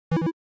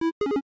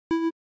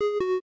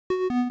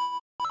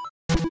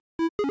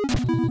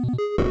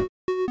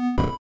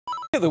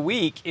Of the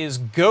week is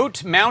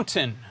Goat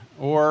Mountain,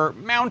 or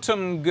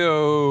Mountain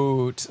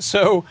Goat.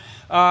 So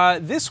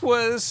this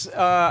was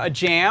a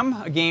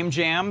game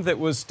jam that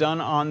was done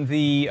on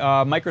the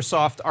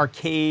Microsoft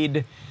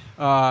Arcade,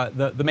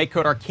 the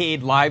MakeCode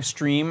Arcade live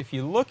stream. If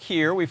you look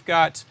here, we've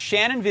got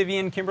Shannon,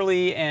 Vivian,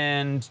 Kimberly,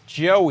 and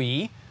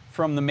Joey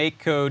from the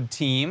MakeCode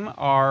team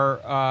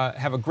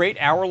have a great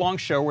hour-long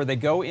show where they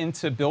go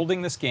into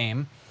building this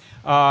game.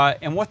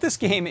 And what this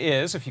game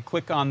is, if you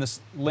click on this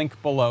link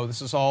below,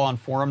 this is all on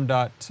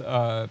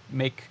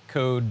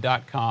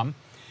forum.makecode.com.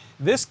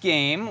 This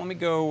game, let me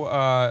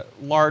go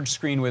large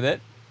screen with it,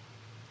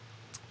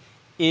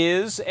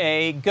 is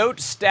a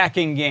goat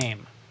stacking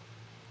game.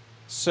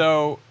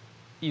 So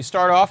you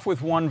start off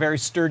with one very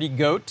sturdy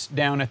goat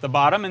down at the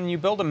bottom, and you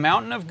build a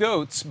mountain of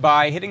goats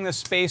by hitting the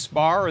space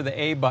bar or the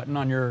A button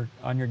on your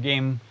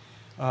game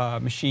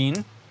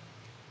machine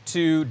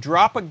to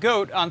drop a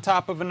goat on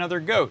top of another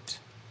goat.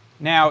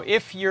 Now,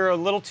 if you're a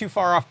little too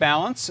far off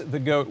balance, the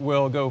goat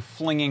will go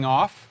flinging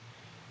off.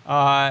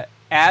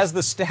 As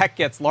the stack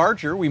gets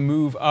larger, we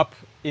move up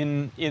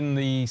in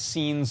the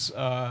scene's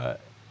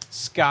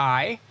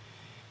sky.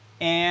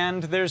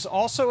 And there's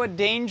also a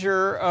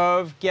danger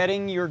of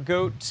getting your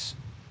goat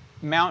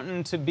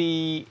mountain to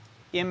be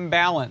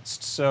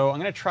imbalanced. So I'm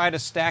going to try to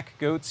stack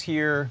goats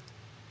here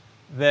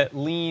that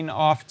lean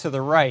off to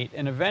the right.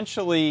 And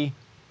eventually,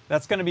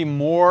 that's going to be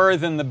more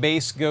than the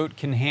base goat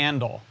can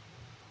handle.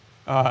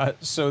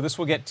 So this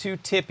will get too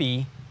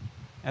tippy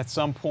at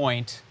some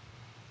point,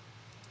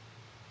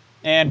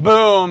 and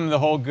boom, the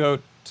whole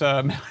goat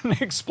mountain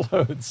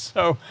explodes.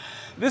 So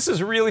this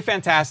is really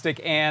fantastic,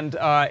 and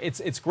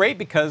it's great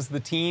because the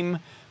team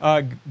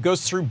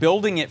goes through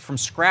building it from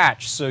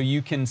scratch, so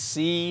you can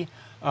see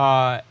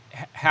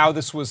how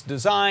this was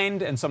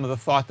designed and some of the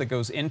thought that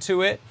goes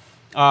into it.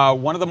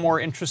 One of the more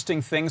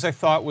interesting things I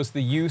thought was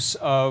the use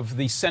of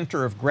the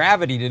center of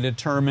gravity to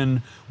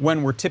determine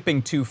when we're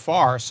tipping too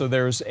far. So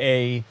there's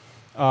a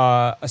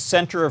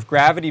center of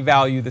gravity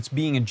value that's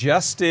being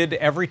adjusted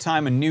every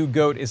time a new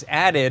goat is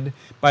added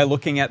by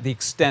looking at the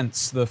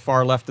extents, the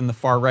far left and the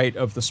far right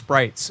of the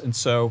sprites. And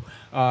so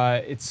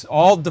it's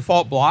all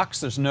default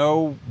blocks. I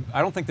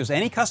don't think there's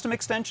any custom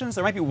extensions.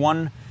 There might be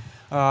one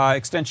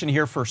extension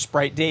here for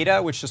sprite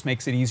data, which just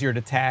makes it easier to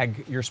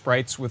tag your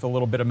sprites with a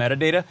little bit of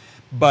metadata,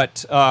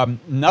 but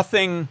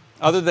nothing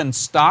other than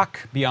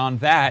stock beyond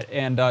that,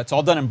 and it's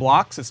all done in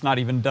blocks. It's not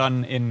even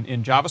done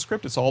in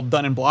JavaScript. It's all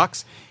done in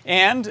blocks,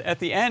 and at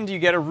the end you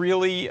get a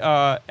really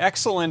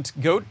excellent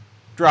goat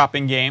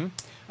dropping game.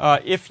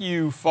 If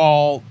you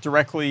fall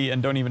directly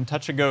and don't even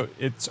touch a goat,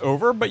 it's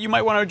over, but you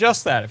might want to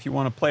adjust that. If you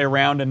want to play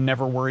around and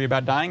never worry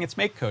about dying, it's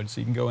MakeCode,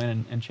 so you can go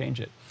in and change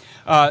it.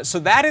 So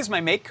that is my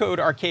MakeCode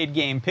arcade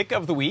game pick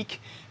of the week.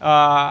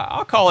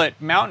 I'll call it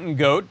Mountain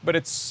Goat, but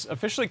it's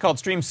officially called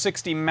Stream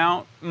 60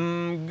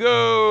 Mountain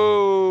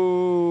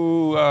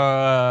Goat.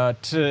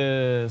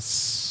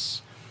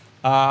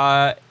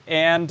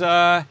 And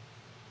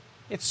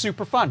it's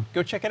super fun.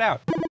 Go check it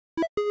out.